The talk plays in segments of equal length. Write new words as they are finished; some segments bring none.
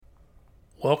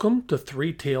Welcome to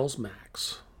Three Tales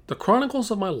Max, the chronicles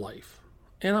of my life.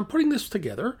 And I'm putting this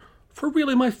together for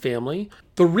really my family.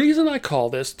 The reason I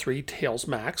call this Three Tales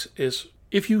Max is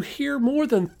if you hear more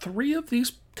than three of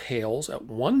these tales at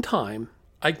one time,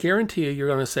 I guarantee you're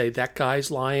going to say, that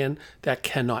guy's lying, that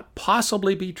cannot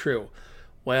possibly be true.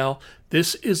 Well,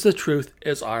 this is the truth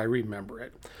as I remember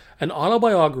it. An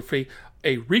autobiography,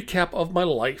 a recap of my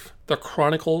life, the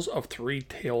chronicles of Three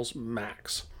Tales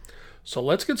Max. So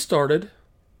let's get started.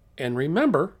 And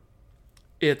remember,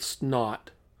 it's not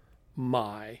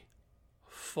my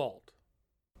fault.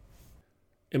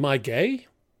 Am I gay?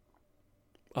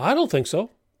 I don't think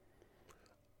so.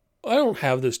 I don't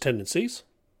have those tendencies.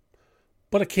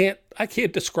 But I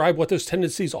can't describe what those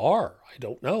tendencies are. I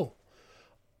don't know.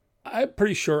 I'm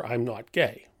pretty sure I'm not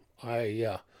gay.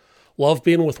 I love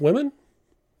being with women.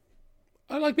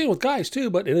 I like being with guys too,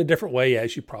 but in a different way,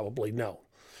 as you probably know.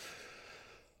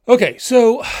 Okay,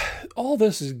 so all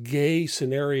this is gay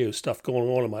scenario stuff going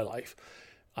on in my life.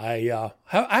 I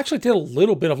actually did a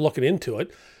little bit of looking into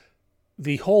it.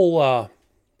 The whole,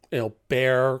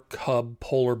 bear, cub,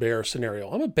 polar bear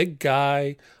scenario. I'm a big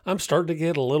guy. I'm starting to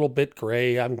get a little bit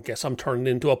gray. I guess I'm turning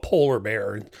into a polar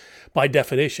bear by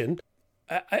definition.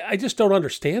 I just don't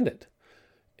understand it.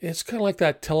 It's kind of like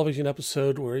that television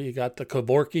episode where you got the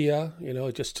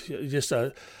Kevorkia, just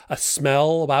a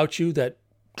smell about you that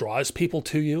draws people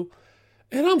to you.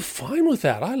 And I'm fine with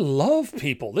that. I love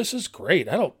people. This is great.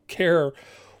 I don't care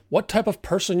what type of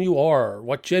person you are,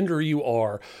 what gender you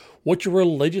are, what your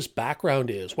religious background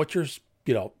is, what your,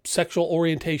 sexual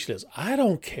orientation is. I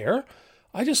don't care.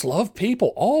 I just love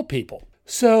people, all people.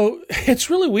 So it's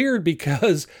really weird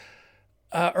because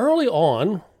early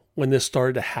on when this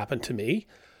started to happen to me,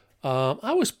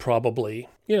 I was probably,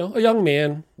 a young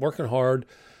man working hard,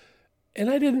 and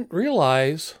I didn't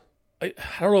realize, I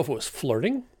don't know if it was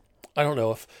flirting. I don't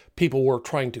know if people were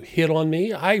trying to hit on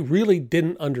me. I really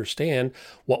didn't understand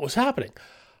what was happening.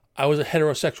 I was a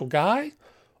heterosexual guy.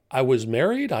 I was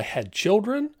married. I had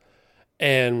children.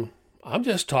 And I'm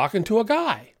just talking to a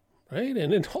guy, right?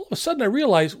 And then all of a sudden I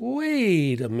realized,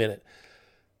 wait a minute.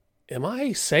 Am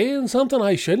I saying something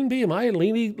I shouldn't be? Am I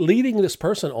leading this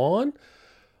person on?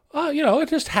 It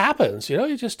just happens.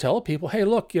 You just tell people, hey,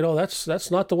 look, that's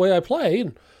not the way I play.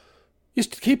 And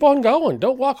just keep on going.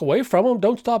 Don't walk away from them.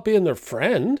 Don't stop being their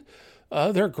friend.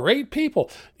 They're great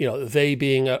people. They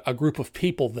being a group of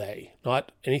people,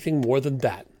 not anything more than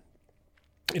that.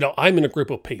 I'm in a group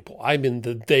of people. I'm in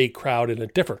the they crowd in a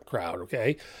different crowd,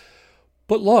 okay?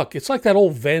 But look, it's like that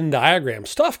old Venn diagram.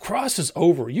 Stuff crosses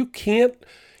over. You can't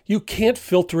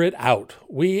filter it out.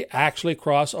 We actually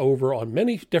cross over on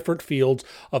many different fields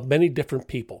of many different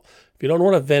people. If you don't know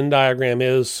what a Venn diagram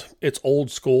is, it's old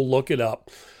school. Look it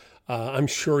up. I'm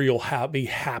sure you'll be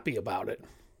happy about it.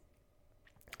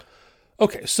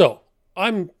 Okay, so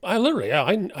I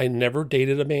never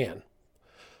dated a man.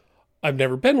 I've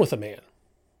never been with a man.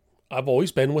 I've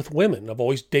always been with women. I've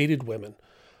always dated women.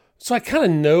 So I kind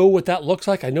of know what that looks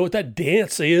like. I know what that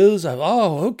dance is.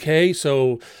 Okay,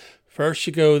 so first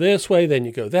you go this way, then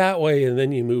you go that way, and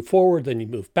then you move forward, then you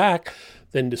move back,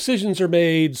 then decisions are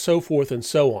made, so forth and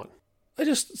so on. I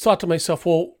just thought to myself,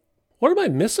 well, what am I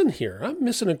missing here? I'm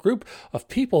missing a group of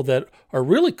people that are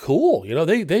really cool.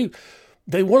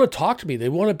 They want to talk to me. They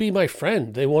want to be my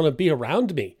friend. They want to be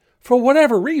around me. For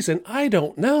whatever reason, I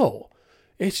don't know.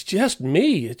 It's just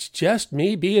me. It's just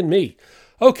me being me.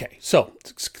 Okay, so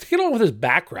to get on with this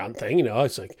background thing,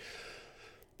 it's like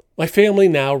my family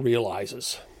now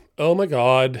realizes, oh my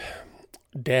God,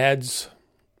 Dad's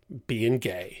being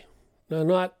gay. Now,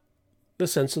 not the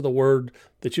sense of the word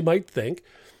that you might think.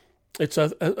 It's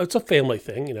a family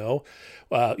thing,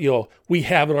 we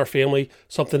have in our family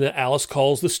something that Alice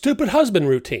calls the stupid husband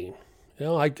routine.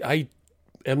 I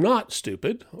am not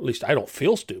stupid. At least I don't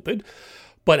feel stupid.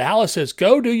 But Alice says,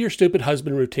 go do your stupid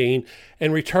husband routine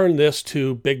and return this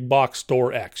to Big Box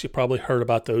Store X. You probably heard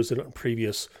about those in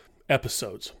previous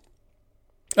episodes.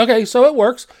 Okay, so it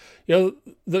works.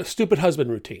 The stupid husband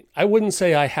routine. I wouldn't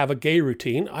say I have a gay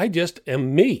routine. I just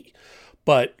am me.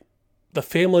 But the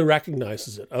family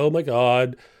recognizes it. Oh my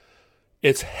God,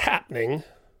 it's happening.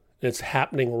 It's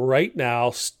happening right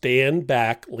now. Stand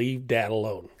back, leave Dad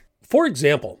alone. For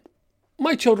example,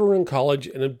 my children are in college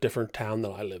in a different town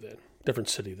that I live in, different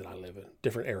city that I live in,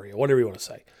 different area, whatever you want to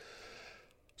say.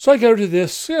 So I go to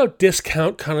this,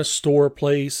 discount kind of store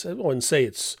place. I wouldn't say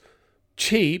it's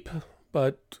cheap,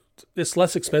 but it's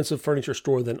less expensive furniture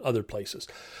store than other places.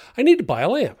 I need to buy a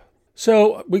lamp.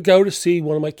 So we go to see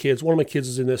one of my kids. One of my kids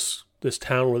is in this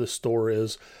town where the store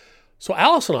is. So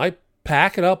Alice and I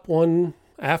pack it up one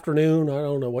afternoon. I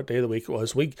don't know what day of the week it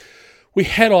was. We we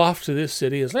head off to this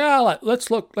city and say, let's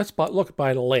look at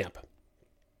buying a lamp.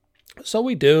 So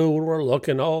we do, and we're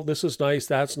looking, oh, this is nice,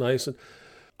 that's nice. And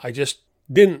I just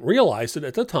didn't realize that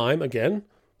at the time, again,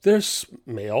 this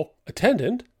male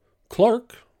attendant,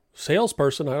 clerk,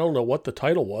 salesperson, I don't know what the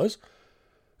title was,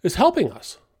 is helping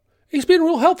us. He's being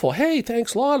real helpful. Hey,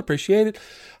 thanks a lot, appreciate it.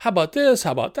 How about this?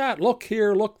 How about that? Look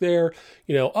here, look there.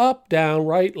 Up, down,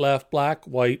 right, left, black,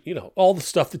 white, all the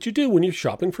stuff that you do when you're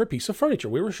shopping for a piece of furniture.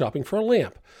 We were shopping for a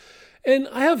lamp. And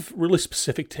I have really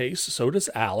specific tastes, so does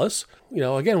Alice.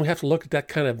 Again, we have to look at that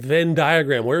kind of Venn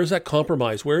diagram. Where is that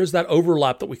compromise? Where is that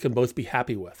overlap that we can both be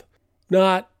happy with?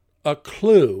 Not a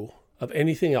clue of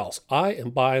anything else. I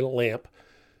am buying a lamp,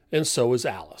 and so is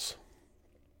Alice.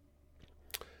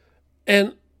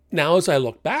 And now as I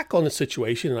look back on the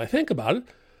situation and I think about it,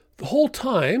 the whole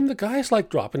time the guy's like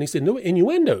dropping these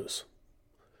innuendos.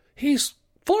 He's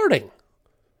flirting.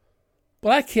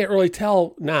 But I can't really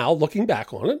tell now, looking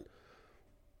back on it,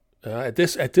 at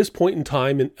this point in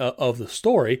time of the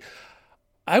story,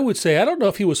 I would say I don't know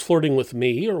if he was flirting with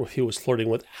me or if he was flirting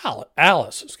with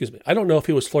Alice. Excuse me. I don't know if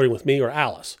he was flirting with me or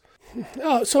Alice.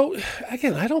 So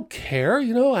again, I don't care.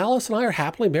 Alice and I are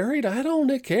happily married. I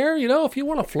don't care. If you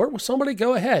want to flirt with somebody,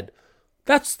 go ahead.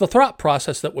 That's the thought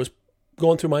process that was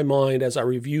going through my mind as I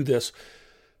review this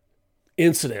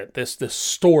incident, this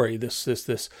story,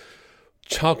 this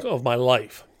chunk of my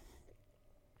life.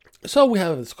 So we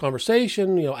have this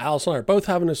conversation, Alice and I are both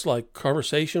having this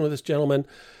conversation with this gentleman,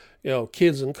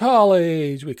 kids in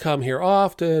college, we come here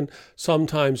often,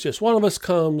 sometimes just one of us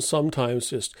comes, sometimes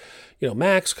just,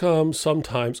 Max comes,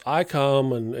 sometimes I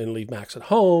come and leave Max at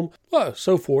home,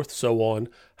 so forth, so on,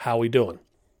 how we doing?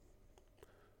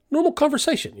 Normal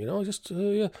conversation, just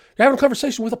you're having a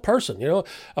conversation with a person,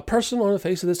 a person on the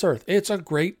face of this earth. It's a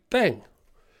great thing.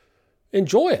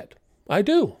 Enjoy it. I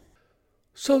do.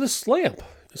 So this lamp,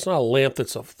 it's not a lamp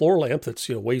that's a floor lamp that's,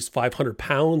 weighs 500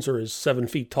 pounds or is 7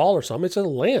 feet tall or something. It's a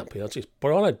lamp, it's just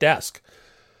put on a desk.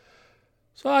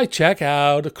 So I check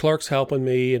out, the clerk's helping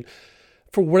me, and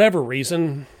for whatever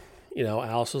reason,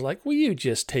 Alice is like, will you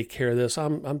just take care of this?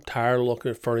 I'm tired of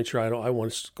looking at furniture. I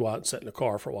want to go out and sit in the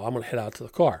car for a while. I'm going to head out to the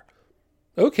car.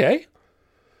 Okay.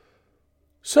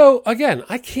 So again,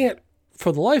 I can't,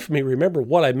 for the life of me, remember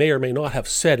what I may or may not have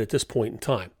said at this point in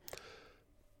time.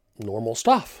 Normal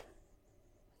stuff.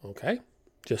 Okay,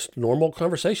 just normal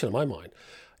conversation in my mind.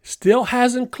 Still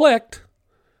hasn't clicked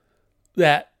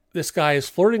that this guy is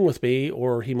flirting with me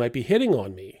or he might be hitting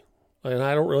on me. And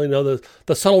I don't really know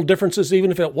the subtle differences, even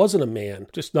if it wasn't a man.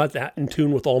 Just not that in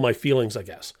tune with all my feelings, I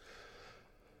guess.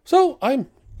 So I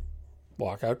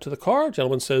walk out to the car.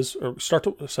 Gentleman says, I'm going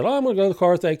to go to the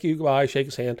car. Thank you. Goodbye. Shake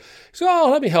his hand. He says,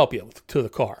 let me help you to the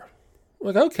car. I'm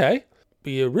like, okay.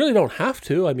 But you really don't have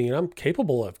to. I mean, I'm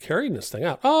capable of carrying this thing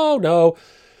out. Oh, no.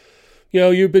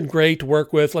 You've been great to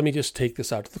work with. Let me just take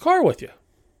this out to the car with you.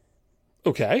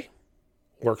 Okay.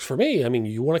 Works for me. I mean,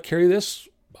 you want to carry this?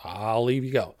 I'll leave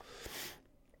you go.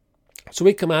 So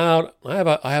we come out. I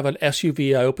have an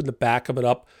SUV. I open the back of it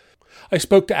up. I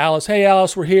spoke to Alice. Hey,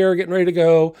 Alice, we're here, getting ready to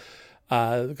go.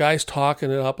 The guy's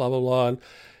talking it up, blah, blah, blah.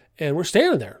 And we're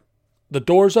standing there. The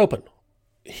door's open.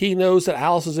 He knows that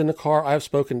Alice is in the car. I've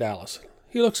spoken to Alice.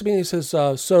 He looks at me and he says,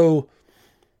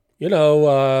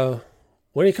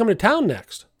 when are you coming to town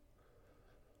next?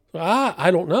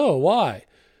 I don't know. Why?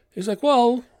 He's like,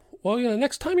 well,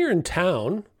 next time you're in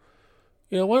town,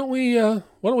 why don't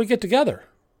we get together?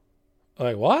 I'm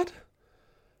like, what?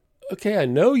 Okay, I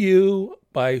know you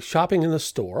by shopping in the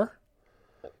store.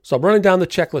 So I'm running down the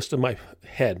checklist in my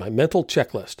head, my mental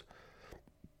checklist.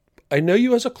 I know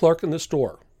you as a clerk in the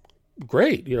store.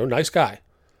 Great, nice guy.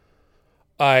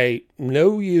 I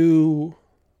know you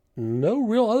no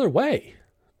real other way. I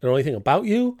don't know anything about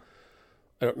you.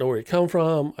 I don't know where you come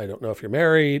from. I don't know if you're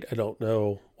married. I don't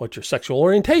know what your sexual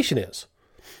orientation is.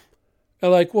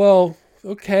 I'm like, well,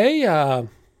 okay, I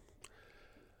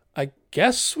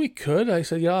guess we could. I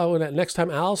said, next time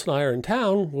Alice and I are in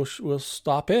town, we'll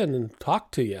stop in and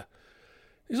talk to you.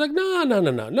 He's like,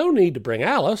 no need to bring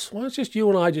Alice. Well, it's just you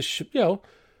and I just, go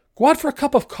out for a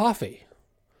cup of coffee.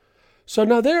 So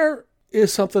now there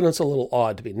is something that's a little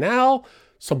odd to me. Now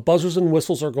some buzzers and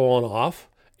whistles are going off.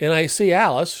 And I see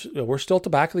Alice, we're still at the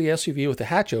back of the SUV with the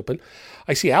hatch open.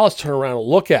 I see Alice turn around and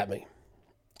look at me.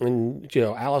 And,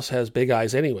 Alice has big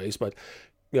eyes anyways, but,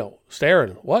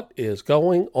 staring, what is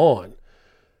going on?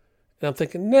 And I'm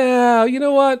thinking, no, you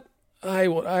know what?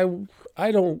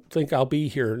 I don't think I'll be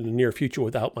here in the near future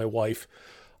without my wife.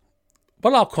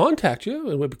 But I'll contact you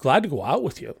and we'd be glad to go out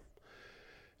with you.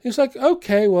 He's like,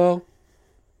 okay, well,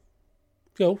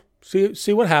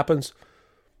 see what happens.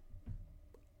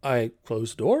 I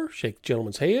close the door, shake the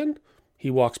gentleman's hand, He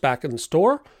walks back in the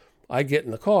store. I get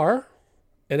in the car,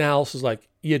 and Alice is like,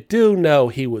 you do know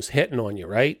he was hitting on you,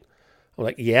 right? I'm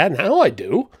like, yeah, now I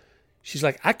do. She's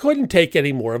like, I couldn't take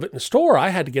any more of it in the store. I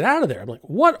had to get out of there. I'm like,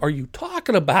 what are you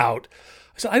talking about?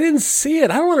 I said, I didn't see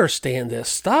it. I don't understand this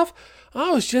stuff.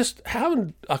 I was just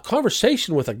having a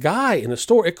conversation with a guy in the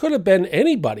store. It could have been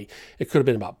anybody. It could have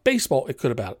been about baseball. It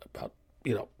could have been about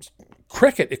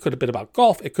cricket. It could have been about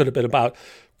golf. It could have been about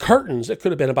curtains. It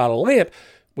could have been about a lamp,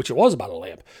 which it was about a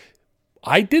lamp.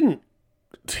 I don't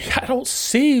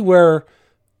see where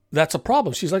that's a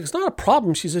problem. She's like, it's not a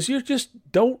problem. She says, you just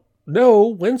don't know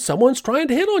when someone's trying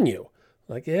to hit on you.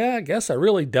 I'm like, yeah, I guess I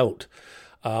really don't.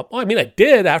 I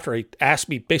did after he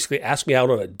basically asked me out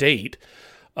on a date.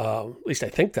 At least I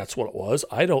think that's what it was.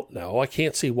 I don't know. I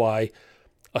can't see why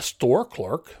a store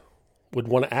clerk would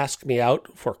want to ask me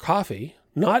out for coffee,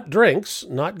 not drinks,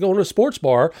 not going to a sports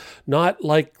bar, not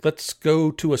like, let's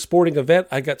go to a sporting event.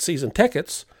 I got season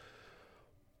tickets.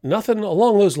 Nothing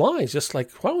along those lines. Just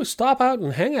like, why don't we stop out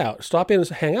and hang out? Stop in and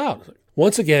hang out.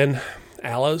 Once again,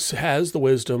 Alice has the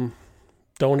wisdom.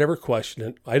 Don't ever question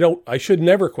it. I should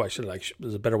never question it.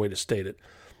 There's a better way to state it.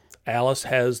 Alice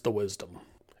has the wisdom.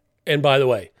 And by the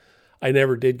way, I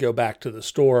never did go back to the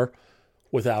store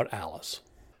without Alice.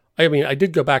 I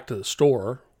did go back to the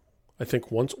store, I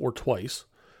think once or twice.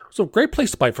 It's a great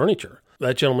place to buy furniture.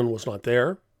 That gentleman was not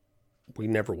there. We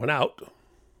never went out.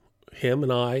 Him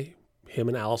and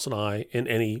Alice and I in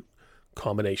any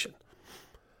combination.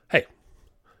 Hey,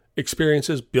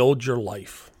 experiences build your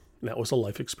life. And that was a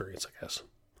life experience, I guess.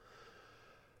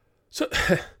 So,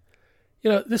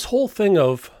 this whole thing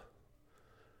of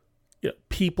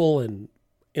people and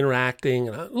interacting.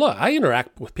 And I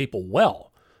interact with people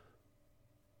well,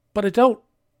 but I don't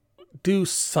do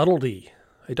subtlety.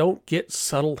 I don't get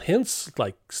subtle hints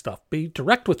like stuff. Be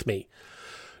direct with me.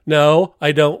 No,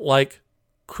 I don't like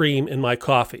cream in my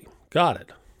coffee. Got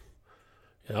it.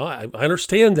 I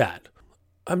understand that.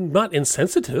 I'm not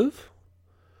insensitive.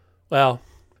 Well,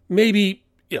 maybe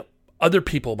other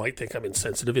people might think I'm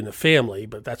insensitive in the family,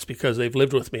 but that's because they've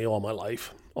lived with me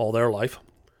all their life.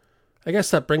 I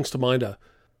guess that brings to mind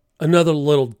another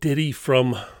little ditty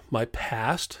from my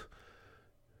past.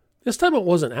 This time it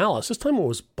wasn't Alice. This time it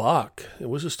was Buck. It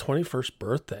was his 21st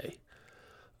birthday.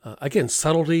 Again,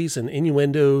 subtleties and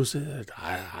innuendos.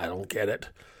 I don't get it.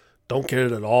 Don't get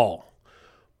it at all.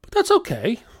 But that's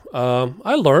okay.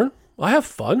 I learn. I have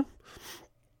fun.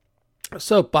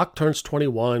 So Buck turns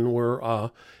 21. We're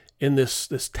in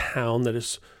this town that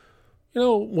is,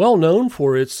 well known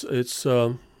for its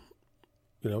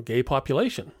gay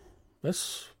population.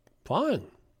 That's fine.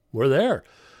 We're there.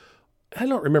 I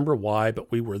don't remember why,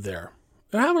 but we were there.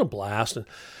 They're having a blast, and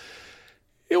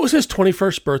it was his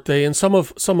 21st birthday, and some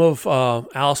of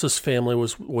Alice's family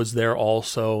was there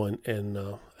also,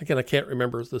 and again, I can't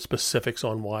remember the specifics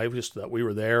on why, just that we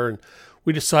were there, and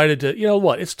we decided to,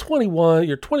 it's 21,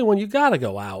 you're 21, you got to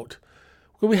go out.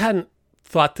 We hadn't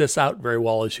thought this out very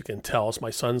well, as you can tell. It's my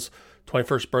son's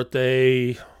 21st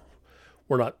birthday.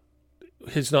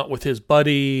 He's not with his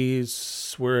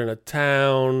buddies. We're in a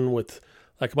town with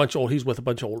he's with a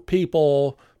bunch of old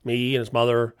people, me and his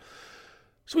mother.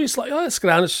 So he's like, let's go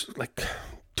down. It's like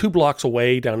 2 blocks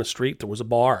away down the street. There was a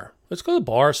bar. Let's go to the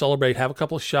bar, celebrate, have a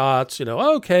couple of shots,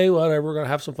 okay, whatever, we're going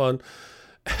to have some fun.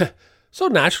 So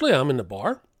naturally, I'm in the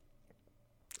bar,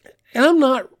 and I'm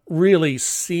not really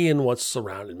seeing what's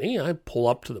surrounding me. I pull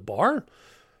up to the bar, a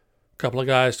couple of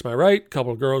guys to my right, a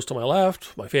couple of girls to my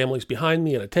left. My family's behind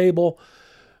me at a table.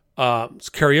 It's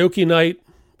karaoke night,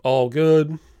 all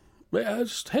good.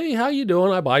 Just, hey, how you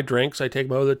doing? I buy drinks. I take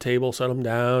them over the table, set them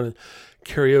down, and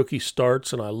karaoke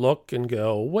starts, and I look and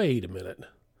go, wait a minute.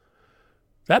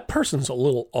 That person's a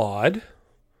little odd.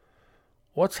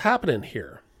 What's happening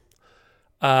here?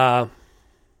 It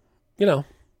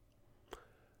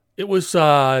was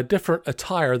different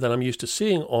attire than I'm used to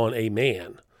seeing on a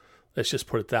man. Let's just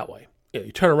put it that way.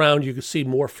 You turn around, you can see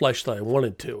more flesh than I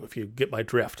wanted to, if you get my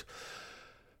drift,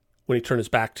 when he turned his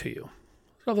back to you.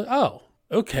 So I was like, oh,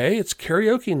 okay, it's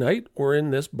karaoke night. We're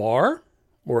in this bar.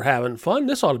 We're having fun.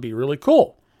 This ought to be really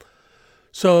cool.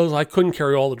 So I couldn't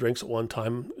carry all the drinks at one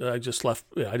time. I just left.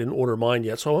 I didn't order mine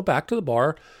yet. So I went back to the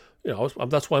bar.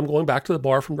 That's why I'm going back to the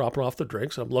bar from dropping off the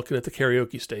drinks. I'm looking at the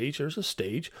karaoke stage. There's a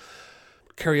stage.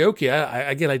 Karaoke,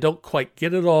 I don't quite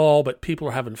get it all, but people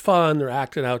are having fun. They're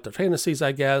acting out their fantasies,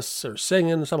 I guess. They're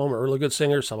singing. Some of them are really good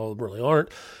singers. Some of them really aren't.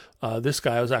 This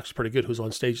guy was actually pretty good, who's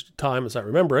on stage at the time, as I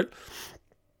remember it.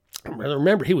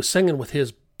 Remember, he was singing with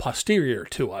his posterior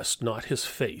to us, not his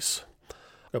face.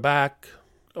 Go back,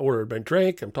 ordered my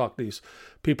drink. I'm talking to these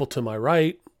people to my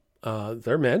right.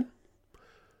 They're men.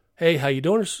 Hey, how you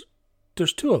doing?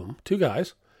 there's two of them, two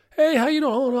guys. Hey, how you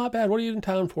doing? Oh, not bad. What are you in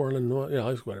town for? And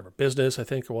whatever, business, I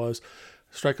think it was.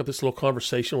 Strike up this little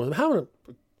conversation with them, having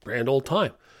a grand old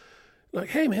time. Like,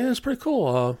 hey, man, it's pretty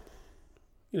cool.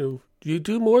 Do you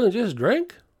do more than just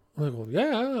drink? I'm like, well,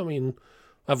 yeah, I mean,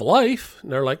 I have a life.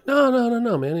 And they're like,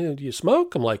 no, man. Do you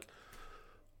smoke? I'm like,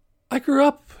 I grew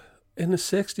up in the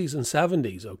 60s and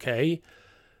 70s, okay?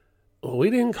 Well, we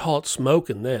didn't call it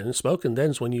smoking then. Smoking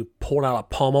then is when you pulled out a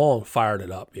Pall and fired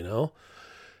it up,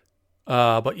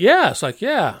 But yeah, it's like,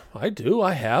 yeah, I do,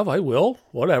 I have, I will,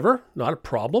 whatever, not a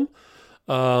problem.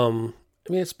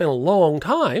 It's been a long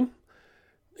time.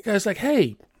 The guy's like,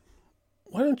 hey,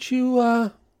 why don't you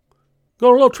go on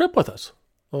a little trip with us?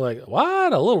 I'm like,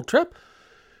 what, a little trip?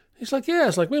 He's like, yeah,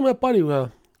 it's like me and my buddy, we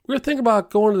were thinking about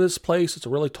going to this place. It's a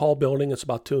really tall building. It's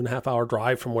about 2.5 hour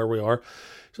drive from where we are.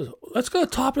 He says, let's go to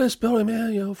the top of this building,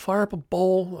 man, fire up a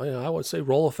bowl. I would say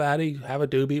roll a fatty, have a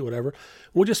doobie, whatever.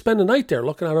 We'll just spend the night there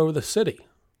looking out over the city.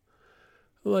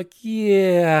 I'm like,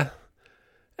 yeah,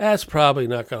 that's probably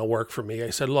not going to work for me. I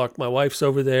said, look, my wife's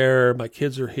over there. My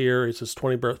kids are here. It's his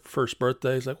 21st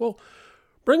birthday. He's like, well,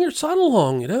 bring your son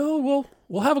along,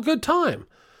 we'll have a good time.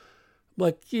 I'm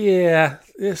like, yeah,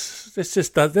 this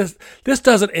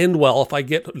doesn't end well if I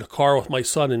get in the car with my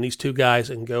son and these two guys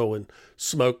and go and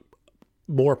smoke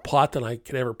more pot than I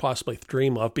could ever possibly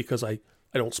dream of because I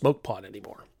don't smoke pot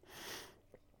anymore.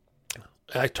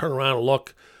 I turn around and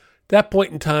look. At that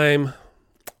point in time,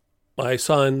 my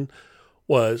son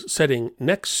was sitting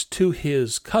next to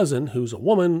his cousin, who's a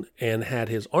woman, and had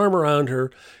his arm around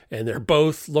her, and they're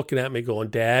both looking at me going,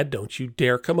 Dad, don't you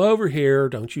dare come over here.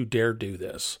 Don't you dare do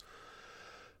this.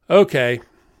 Okay,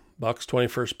 Buck's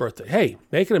 21st birthday. Hey,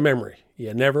 make it a memory.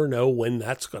 You never know when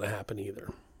that's going to happen either.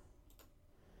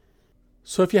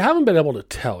 So if you haven't been able to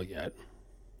tell yet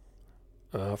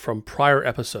from prior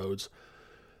episodes,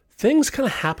 things kind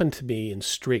of happen to me in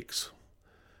streaks.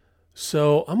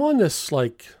 So I'm on this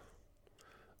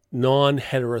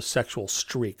non-heterosexual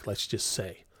streak, let's just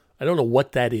say. I don't know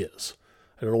what that is.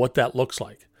 I don't know what that looks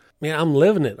like. Man, I'm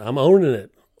living it. I'm owning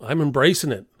it. I'm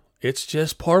embracing it. It's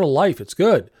just part of life. It's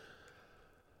good.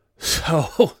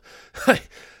 So,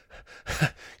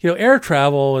 air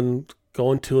travel and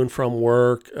going to and from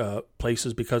work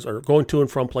places going to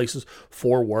and from places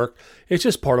for work, it's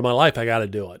just part of my life. I got to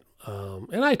do it.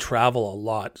 And I travel a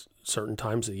lot, certain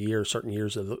times of the year, certain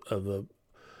years of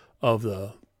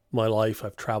my life.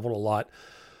 I've traveled a lot.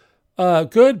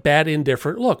 Good, bad,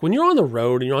 indifferent. Look, when you're on the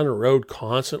road and you're on the road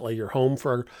constantly, you're home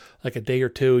for like a day or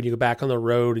two and you go back on the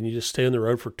road and you just stay on the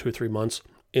road for 2 or 3 months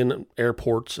in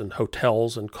airports and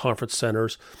hotels and conference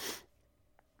centers.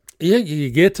 You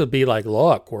get to be like,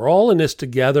 look, we're all in this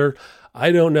together.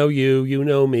 I don't know you, you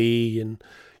know me. And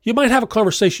you might have a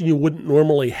conversation you wouldn't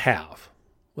normally have.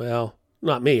 Well,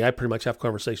 not me. I pretty much have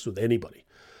conversations with anybody.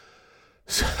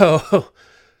 So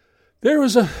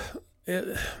there's a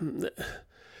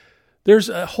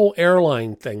whole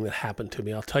airline thing that happened to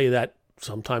me. I'll tell you that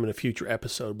sometime in a future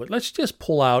episode. But let's just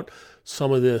pull out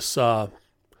some of this,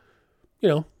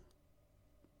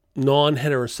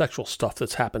 non-heterosexual stuff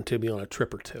that's happened to me on a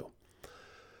trip or two.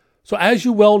 So as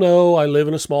you well know, I live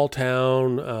in a small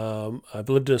town. I've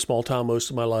lived in a small town most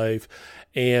of my life.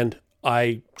 And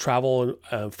I travel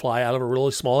and fly out of a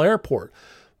really small airport.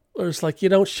 It's like you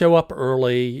don't show up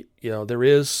early. There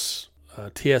is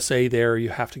TSA there. You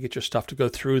have to get your stuff to go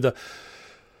through not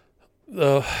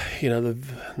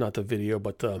the video,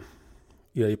 but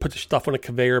you put the stuff on a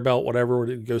conveyor belt, whatever,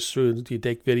 it goes through. You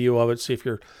take video of it, see if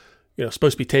you're,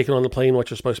 supposed to be taken on the plane, what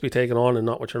you're supposed to be taken on and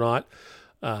not what you're not.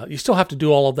 You still have to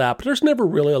do all of that, but there's never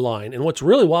really a line. And what's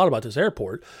really wild about this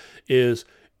airport is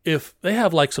if they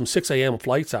have like some 6 a.m.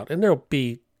 flights out, and there'll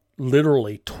be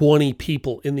literally 20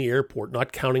 people in the airport,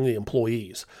 not counting the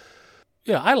employees.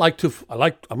 Yeah,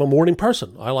 I'm a morning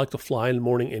person. I like to fly in the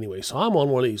morning anyway. So I'm on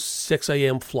one of these 6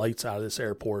 a.m. flights out of this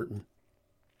airport. And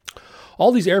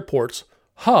all these airports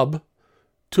hub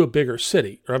to a bigger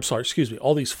city.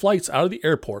 All these flights out of the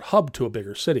airport hub to a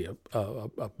bigger city,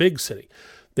 a big city.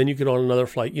 Then you get on another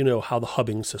flight. You know how the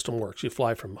hubbing system works. You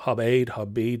fly from hub A to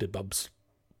hub B to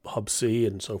hub C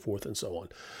and so forth and so on.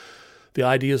 The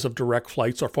ideas of direct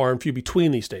flights are far and few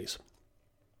between these days.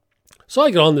 So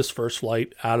I get on this first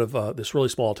flight out of this really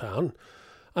small town.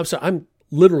 I'm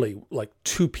literally like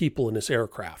 2 people in this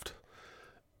aircraft.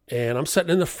 And I'm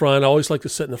sitting in the front. I always like to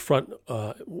sit in the front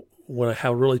when I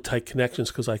have really tight connections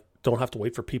because I don't have to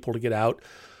wait for people to get out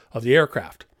of the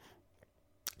aircraft.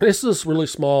 This is really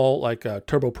small, like a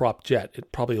turboprop jet.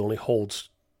 It probably only holds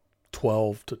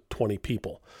 12 to 20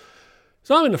 people.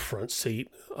 So I'm in the front seat.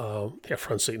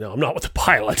 Front seat. No, I'm not with the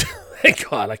pilot. Thank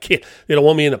God, I can't. They don't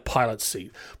want me in the pilot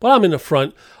seat. But I'm in the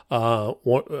front,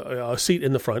 seat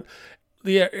in the front.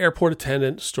 The airport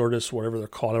attendant, stewardess, whatever they're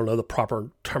called, I don't know the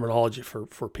proper terminology for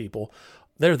people.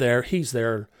 They're there. He's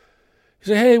there. He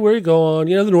said, "Hey, where are you going?"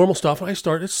 The normal stuff. And I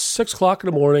start. It's 6 o'clock in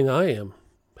the morning.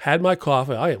 Had my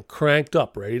coffee. I am cranked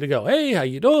up, ready to go. "Hey, how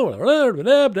you doing?"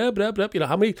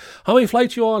 How many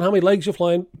flights you on? How many legs you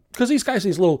flying? Because these guys,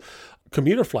 these little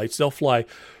commuter flights, they'll fly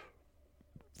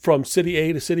from city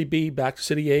A to city B, back to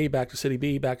city A, back to city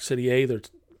B, back to city A. They're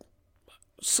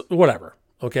whatever.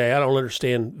 Okay, I don't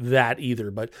understand that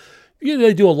either, but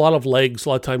they do a lot of legs. A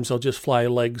lot of times they'll just fly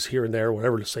legs here and there,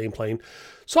 whatever, the same plane.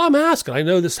 So I'm asking. I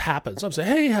know this happens. I'm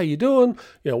saying, "Hey, how you doing?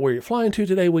 Where you flying to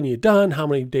today? When you done? How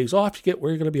many days off you get?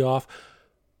 Where you're going to be off?"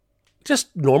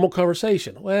 Just normal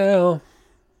conversation. Well,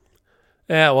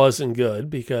 that wasn't good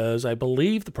because I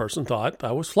believe the person thought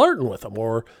I was flirting with him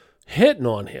or hitting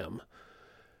on him.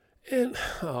 And,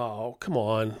 oh, come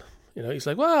on. He's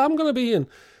like, "Well, I'm going to be in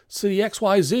city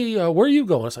XYZ. Where are you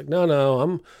going?" It's like,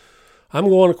 no, I'm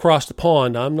going across the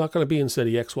pond. I'm not going to be in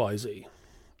city XYZ.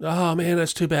 "Oh man,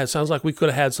 that's too bad. Sounds like we could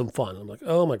have had some fun." I'm like,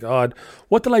 "Oh my God,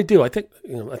 what did I do?" I think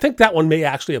that one may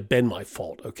actually have been my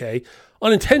fault. Okay,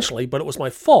 unintentionally, but it was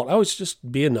my fault. I was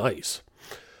just being nice.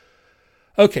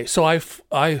 Okay, so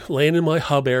I land in my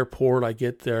hub airport. I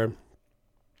get there,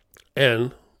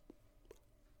 and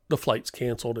the flight's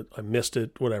canceled. I missed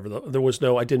it. Whatever.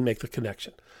 I didn't make the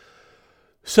connection.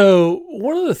 So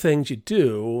one of the things you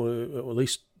do, at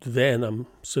least then, I'm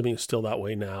assuming it's still that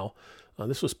way now.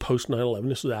 This was post 9/11.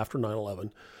 This was after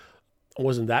 9/11. It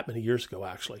wasn't that many years ago,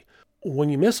 actually.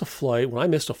 When I missed a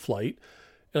flight,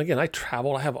 and again, I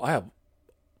traveled. I have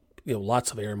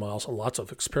lots of air miles and lots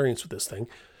of experience with this thing.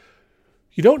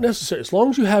 You don't necessarily, as long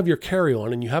as you have your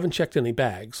carry-on and you haven't checked any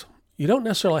bags, you don't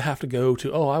necessarily have to go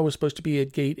to, I was supposed to be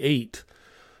at gate 8,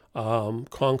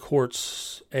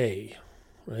 Concourse A,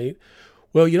 right?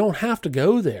 Well, you don't have to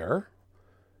go there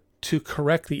to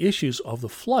correct the issues of the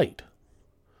flight.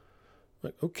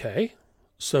 Like, okay,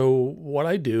 so what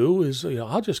I do is,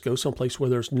 I'll just go someplace where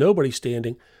there's nobody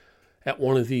standing at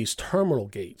one of these terminal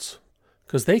gates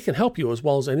because they can help you as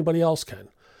well as anybody else can.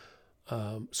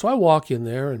 So I walk in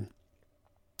there and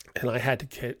I had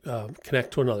to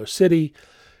connect to another city,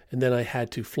 and then I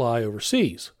had to fly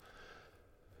overseas.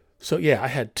 So yeah, I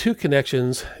had 2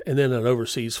 connections and then an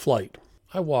overseas flight.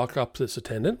 I walk up to this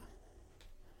attendant.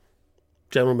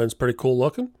 Gentleman's pretty cool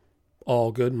looking,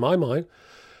 all good in my mind.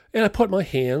 And I put my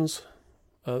hands,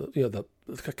 the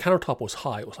countertop was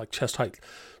high. It was like chest height.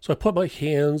 So I put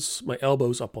my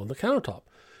elbows up on the countertop.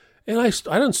 And I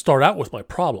didn't start out with my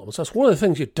problems. That's one of the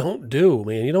things you don't do,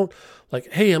 man. You don't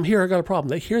like, "Hey, I'm here, I got a problem."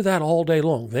 They hear that all day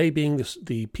long. They being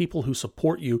the people who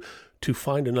support you to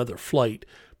find another flight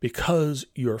because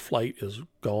your flight is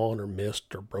gone or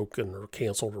missed or broken or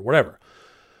canceled or whatever.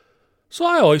 So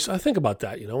I think about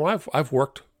that. I've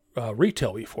worked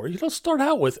retail before. You don't start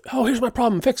out with, "Oh, here's my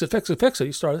problem, fix it.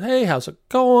 You start, "Hey, how's it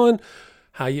going?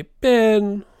 How you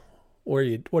been? What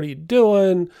are you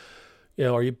doing?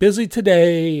 Are you busy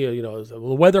today? Is the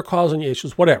weather causing you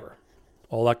issues?" Whatever.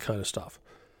 All that kind of stuff.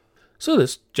 So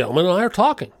this gentleman and I are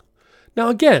talking. Now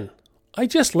again, I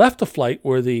just left a flight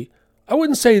where I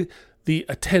wouldn't say the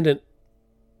attendant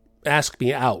asked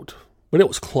me out, but it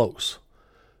was close.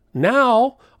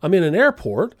 Now I'm in an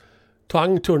airport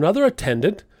talking to another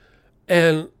attendant,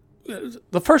 and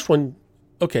the first one,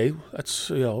 okay, that's,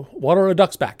 water on a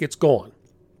duck's back. It's gone.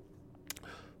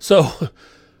 So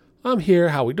I'm here.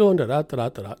 How we doing?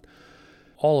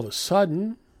 All of a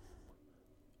sudden,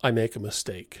 I make a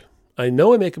mistake. I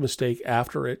know I make a mistake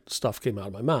after stuff came out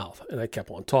of my mouth, and I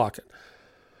kept on talking.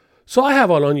 So I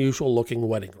have an unusual looking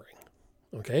wedding ring.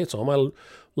 Okay, it's on my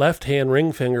left-hand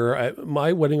ring finger.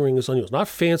 My wedding ring is unusual. It's not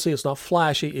fancy. It's not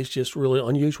flashy. It's just really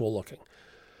unusual looking.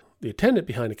 The attendant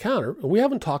behind the counter, and we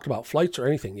haven't talked about flights or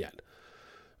anything yet.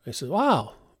 I said,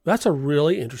 "Wow, that's a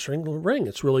really interesting ring.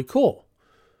 It's really cool."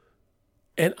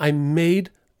 And I made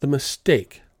the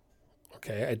mistake.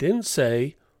 Okay, I didn't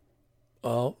say,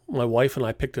 my wife and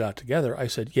I picked it out together. I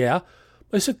said, "Yeah,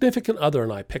 my significant other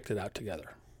and I picked it out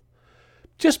together."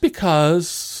 Just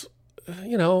because,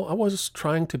 I was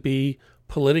trying to be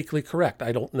politically correct.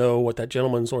 I don't know what that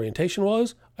gentleman's orientation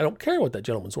was. I don't care what that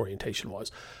gentleman's orientation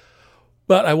was.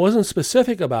 But I wasn't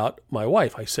specific about my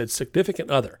wife. I said significant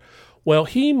other. Well,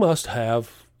 he must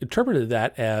have interpreted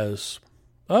that as,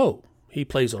 he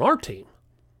plays on our team.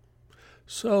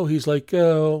 So he's like,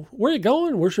 "Where are you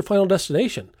going? Where's your final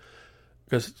destination?"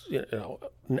 Because,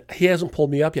 he hasn't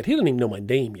pulled me up yet. He doesn't even know my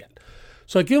name yet.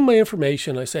 So I give him my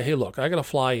information. I say, hey, look, I got to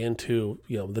fly into,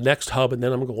 the next hub, and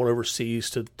then I'm going overseas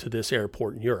to this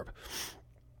airport in Europe.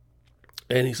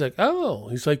 And he's like, well,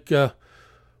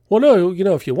 no,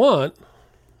 if you want,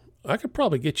 I could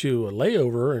probably get you a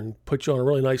layover and put you on a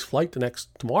really nice flight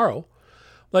tomorrow.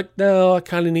 Like, no, I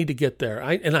kind of need to get there.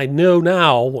 And I know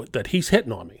now that he's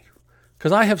hitting on me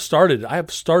because I have started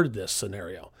this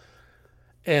scenario.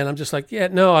 And I'm just like, yeah,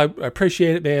 no, I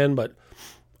appreciate it, man, but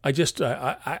I got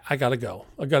to go.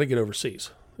 I got to get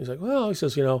overseas. He's like, well, he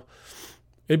says,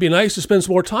 it'd be nice to spend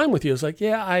some more time with you. It's like,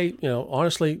 yeah,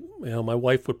 honestly, my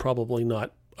wife would probably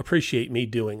not appreciate me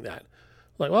doing that.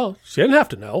 I'm like, well, she didn't have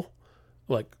to know.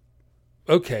 I'm like,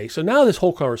 okay. So now this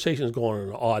whole conversation is going in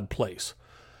an odd place.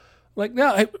 Like,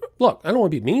 now, look, I don't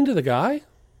want to be mean to the guy.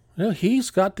 He's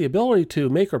got the ability to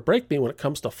make or break me when it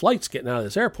comes to flights getting out of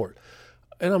this airport.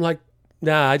 And I'm like,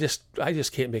 nah, I just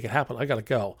can't make it happen. I got to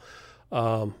go.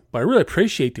 But I really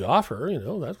appreciate the offer.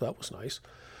 That was nice.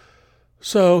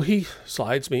 So he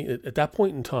slides me at that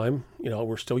point in time.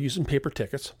 We're still using paper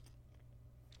tickets.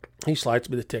 He slides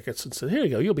me the tickets and says, here you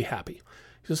go. You'll be happy.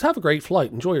 He says, have a great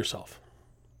flight. Enjoy yourself.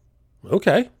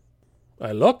 Okay.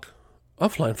 I look, I'm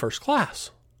flying first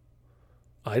class.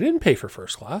 I didn't pay for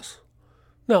first class.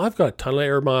 Now, I've got a ton of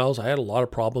air miles. I had a lot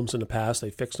of problems in the past. They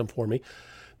fixed them for me.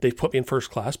 They put me in first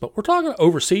class, but we're talking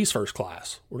overseas first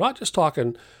class. We're not just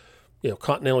talking,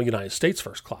 continental United States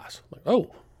first class. I'm like,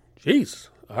 oh, geez.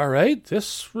 All right.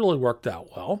 This really worked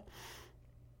out well.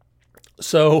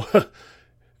 So,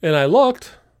 and I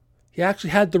looked, he actually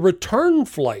had the return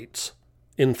flights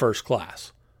in first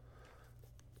class.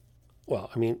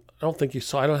 Well, I don't think you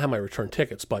saw, I don't have my return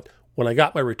tickets, but when I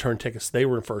got my return tickets, they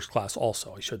were in first class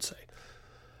also, I should say.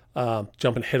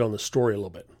 Jumping ahead on the story a little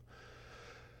bit.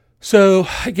 So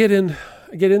I get in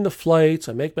the flights.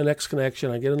 I make my next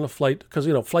connection. I get in the flight because,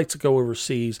 flights that go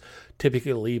overseas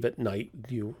typically leave at night.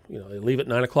 They leave at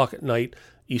 9 o'clock at night,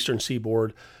 Eastern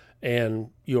Seaboard, and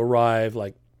you arrive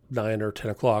like 9 or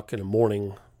 10 o'clock in the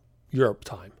morning, Europe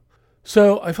time.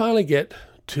 So I finally get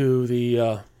to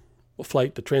the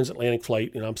flight, the transatlantic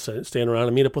flight. I'm standing around.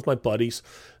 I meet up with my buddies.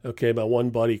 Okay, my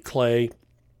one buddy, Clay.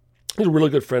 He's a really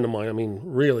good friend of mine.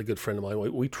 Really good friend of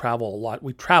mine. We travel a lot.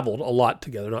 We traveled a lot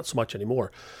together, not so much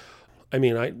anymore.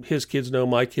 His kids know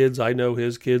my kids. I know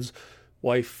his kids.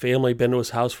 Wife, family, been to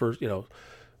his house for,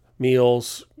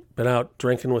 meals, been out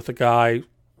drinking with the guy.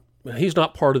 He's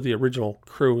not part of the original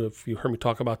crew. If you heard me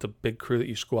talk about the big crew that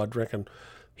used to go out drinking,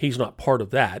 he's not part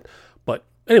of that. But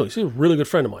anyways, he's a really good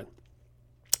friend of mine.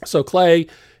 So Clay,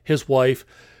 his wife,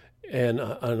 and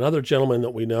another gentleman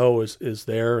that we know is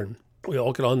there, and we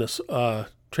all get on this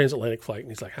transatlantic flight. And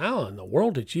he's like, how in the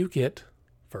world did you get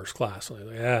first class? And I'm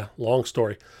like, yeah, long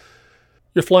story.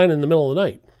 You're flying in the middle of the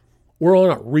night. We're on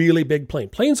a really big plane.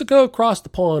 Planes that go across the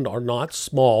pond are not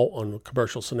small on a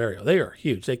commercial scenario. They are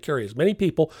huge. They carry as many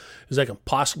people as they can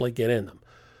possibly get in them.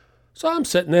 So I'm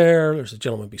sitting there. There's a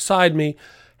gentleman beside me,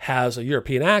 has a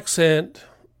European accent.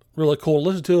 Really cool to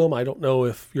listen to him. I don't know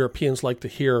if Europeans like to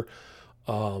hear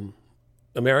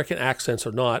American accents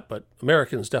or not, but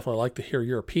Americans definitely like to hear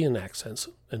European accents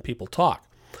and people talk.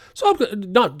 So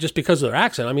not just because of their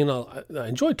accent. I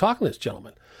enjoyed talking to this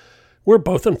gentleman. We're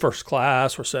both in first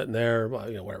class. We're sitting there,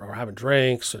 we're having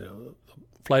drinks.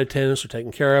 Flight attendants are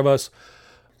taking care of us.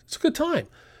 It's a good time.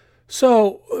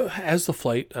 So as the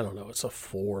flight, I don't know, it's a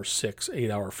 4, 6, 8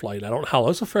 hour flight. I don't know how.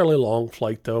 It's a fairly long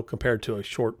flight though, compared to a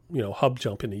short, hub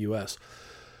jump in the U.S.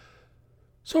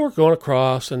 So we're going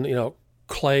across, and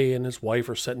Clay and his wife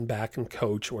are sitting back in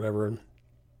coach or whatever. And,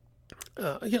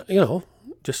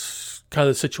 just kind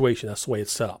of the situation. That's the way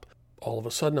it's set up. All of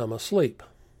a sudden, I'm asleep.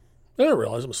 I didn't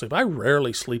realize I'm asleep. I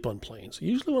rarely sleep on planes.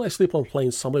 Usually when I sleep on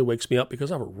planes, somebody wakes me up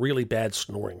because I have a really bad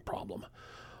snoring problem.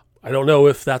 I don't know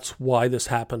if that's why this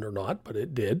happened or not, but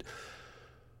it did.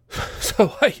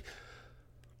 So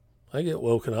I get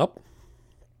woken up.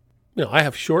 I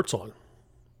have shorts on.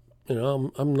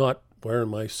 I'm not wearing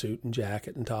my suit and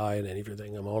jacket and tie and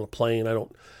everything. I'm on a plane. I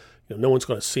don't, no one's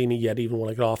going to see me yet, even when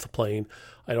I get off the plane.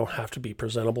 I don't have to be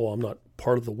presentable. I'm not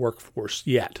part of the workforce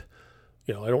yet.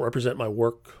 I don't represent my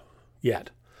work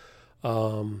yet.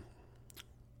 But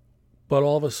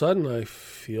all of a sudden, I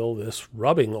feel this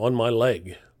rubbing on my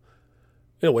leg.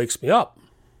 It wakes me up.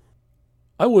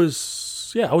 I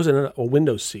was in a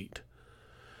window seat.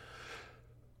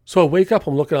 So I wake up,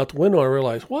 I'm looking out the window, and I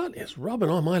realize, what is rubbing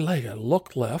on my leg? I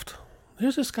look left.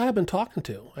 There's this guy I've been talking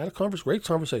to. I had a great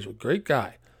conversation with a great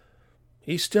guy.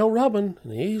 He's still rubbing,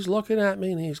 and he's looking at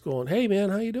me, and he's going, hey, man,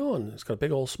 how you doing? He's got a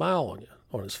big old smile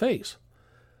on his face.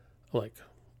 I'm like,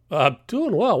 I'm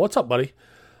doing well. What's up, buddy?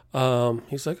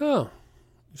 He's like,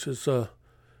 he says, are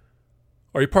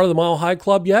you part of the Mile High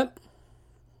Club yet?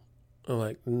 I'm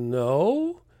like,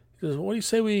 no. He says, what do you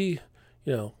say we,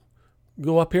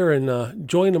 go up here and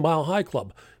join the Mile High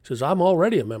Club? He says, I'm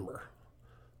already a member.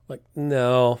 I'm like,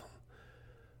 no.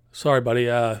 Sorry, buddy.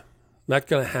 Not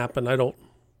going to happen. I don't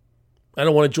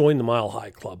want to join the Mile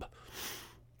High Club.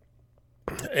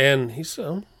 And he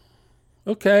said,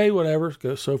 okay, whatever,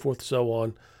 go so forth and so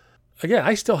on. Again,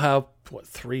 I still have,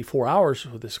 3-4 hours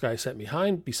with this guy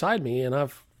sitting beside me, and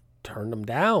I've turned him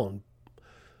down.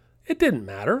 It didn't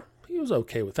matter. He was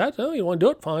okay with that. Oh, you want to do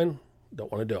it? Fine.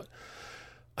 Don't want to do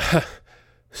it.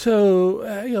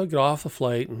 So, get off the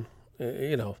flight and,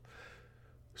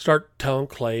 start telling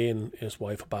Clay and his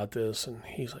wife about this. And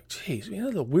he's like, geez,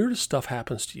 the weirdest stuff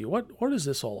happens to you. What is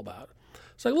this all about?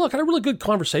 It's like, look, I had a really good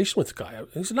conversation with the guy.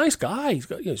 He's a nice guy.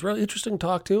 He's really interesting to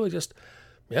talk to. I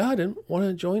didn't want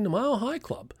to join the Mile High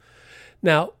Club.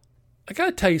 Now, I got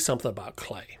to tell you something about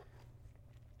Clay.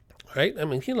 Right? I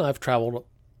mean, he and I have traveled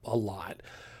a lot.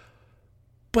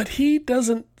 But he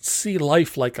doesn't see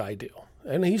life like I do.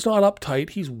 And he's not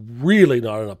uptight. He's really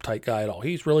not an uptight guy at all.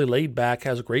 He's really laid back,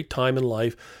 has a great time in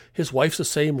life. His wife's the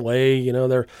same way.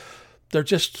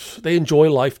 They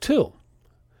enjoy life too.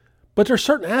 But there's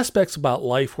certain aspects about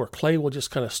life where Clay will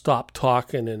just kind of stop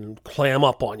talking and clam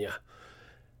up on you.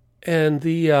 And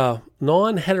the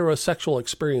non-heterosexual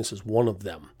experience is one of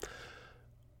them.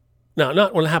 Now,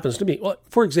 not when it happens to me. Well,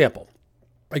 for example,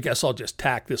 I guess I'll just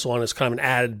tack this on as kind of an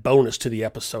added bonus to the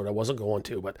episode. I wasn't going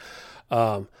to, but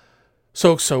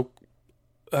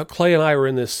Clay and I were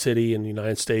in this city in the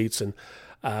United States, and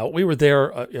we were there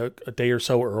a day or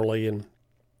so early, and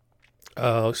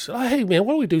said, hey, man,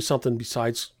 why don't we do something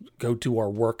besides go do our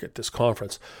work at this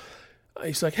conference?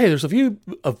 He's like, hey, there's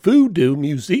a voodoo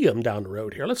museum down the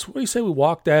road here. What do you say we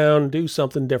walk down and do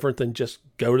something different than just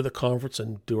go to the conference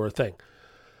and do our thing?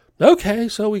 Okay,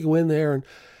 so we go in there, and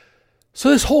so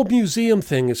this whole museum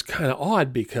thing is kind of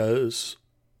odd because,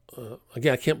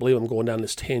 again, I can't believe I'm going down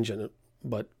this tangent,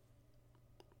 but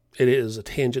it is a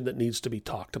tangent that needs to be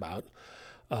talked about.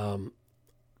 The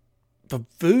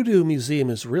Voodoo Museum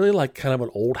is really like kind of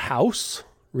an old house,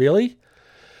 really.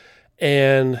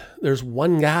 And there's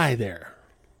one guy there.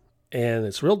 And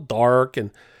it's real dark.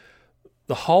 And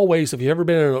the hallways, if you've ever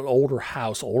been in an older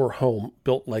house, older home,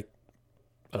 built like,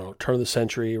 I don't know, turn of the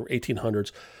century or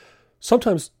 1800s,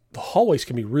 sometimes the hallways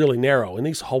can be really narrow. And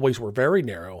these hallways were very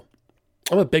narrow.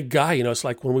 I'm a big guy, it's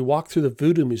like when we walk through the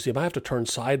Voodoo Museum, I have to turn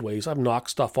sideways. I've knocked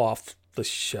stuff off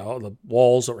the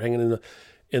walls that were hanging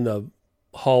in the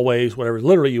hallways, whatever.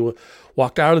 Literally, you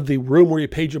walked out of the room where you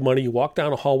paid your money, you walked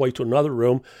down a hallway to another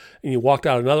room, and you walked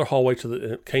out another hallway and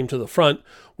it came to the front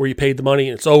where you paid the money,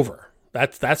 and it's over.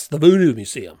 That's the Voodoo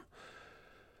Museum.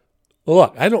 Well,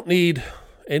 look, I don't need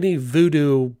any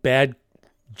voodoo, bad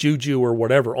juju or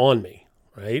whatever on me,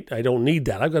 right? I don't need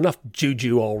that. I've got enough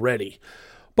juju already.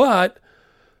 But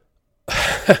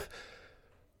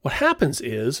what happens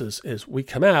is we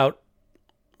come out,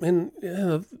 and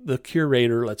the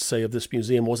curator, let's say, of this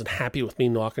museum wasn't happy with me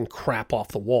knocking crap off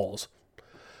the walls.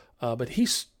 But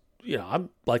he's, I'm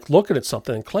like looking at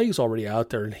something, and Clay's already out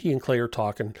there, and he and Clay are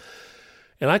talking.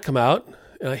 And I come out,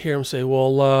 and I hear him say,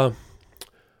 well, what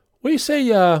do you say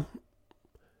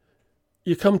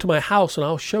you come to my house, and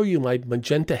I'll show you my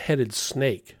magenta-headed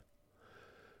snake?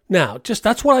 Now,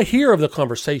 that's what I hear of the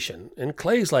conversation. And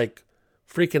Clay's like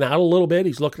freaking out a little bit.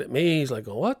 He's looking at me. He's like,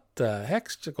 what the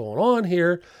heck's going on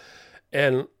here?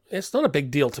 And it's not a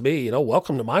big deal to me.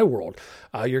 Welcome to my world.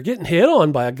 You're getting hit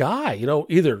on by a guy.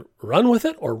 Either run with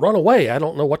it or run away. I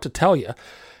don't know what to tell you.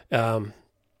 I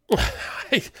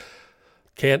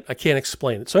can't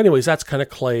explain it. So anyways, that's kind of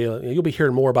Clay. You'll be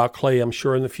hearing more about Clay, I'm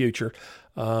sure, in the future.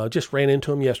 Just ran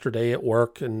into him yesterday at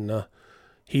work, and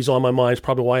he's on my mind. It's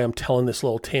probably why I'm telling this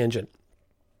little tangent.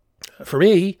 For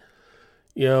me,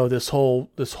 this whole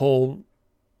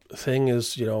thing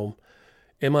is,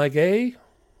 am I gay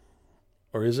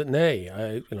or is it nay?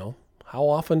 How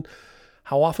often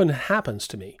it happens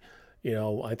to me.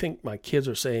 I think my kids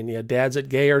are saying, yeah, Dad's at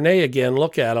gay or nay again.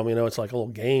 Look at them. It's like a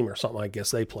little game or something I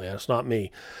guess they play. It's not me.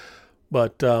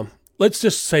 But let's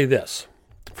just say this.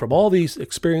 From all these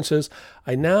experiences,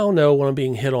 I now know when I'm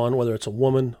being hit on, whether it's a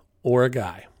woman or a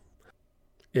guy.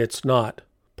 It's not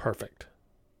perfect.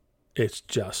 It's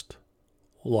just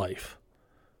life.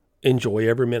 Enjoy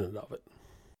every minute of it.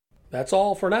 That's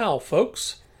all for now,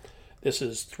 folks. This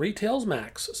is Three Tails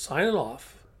Max signing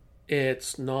off.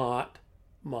 It's not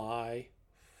my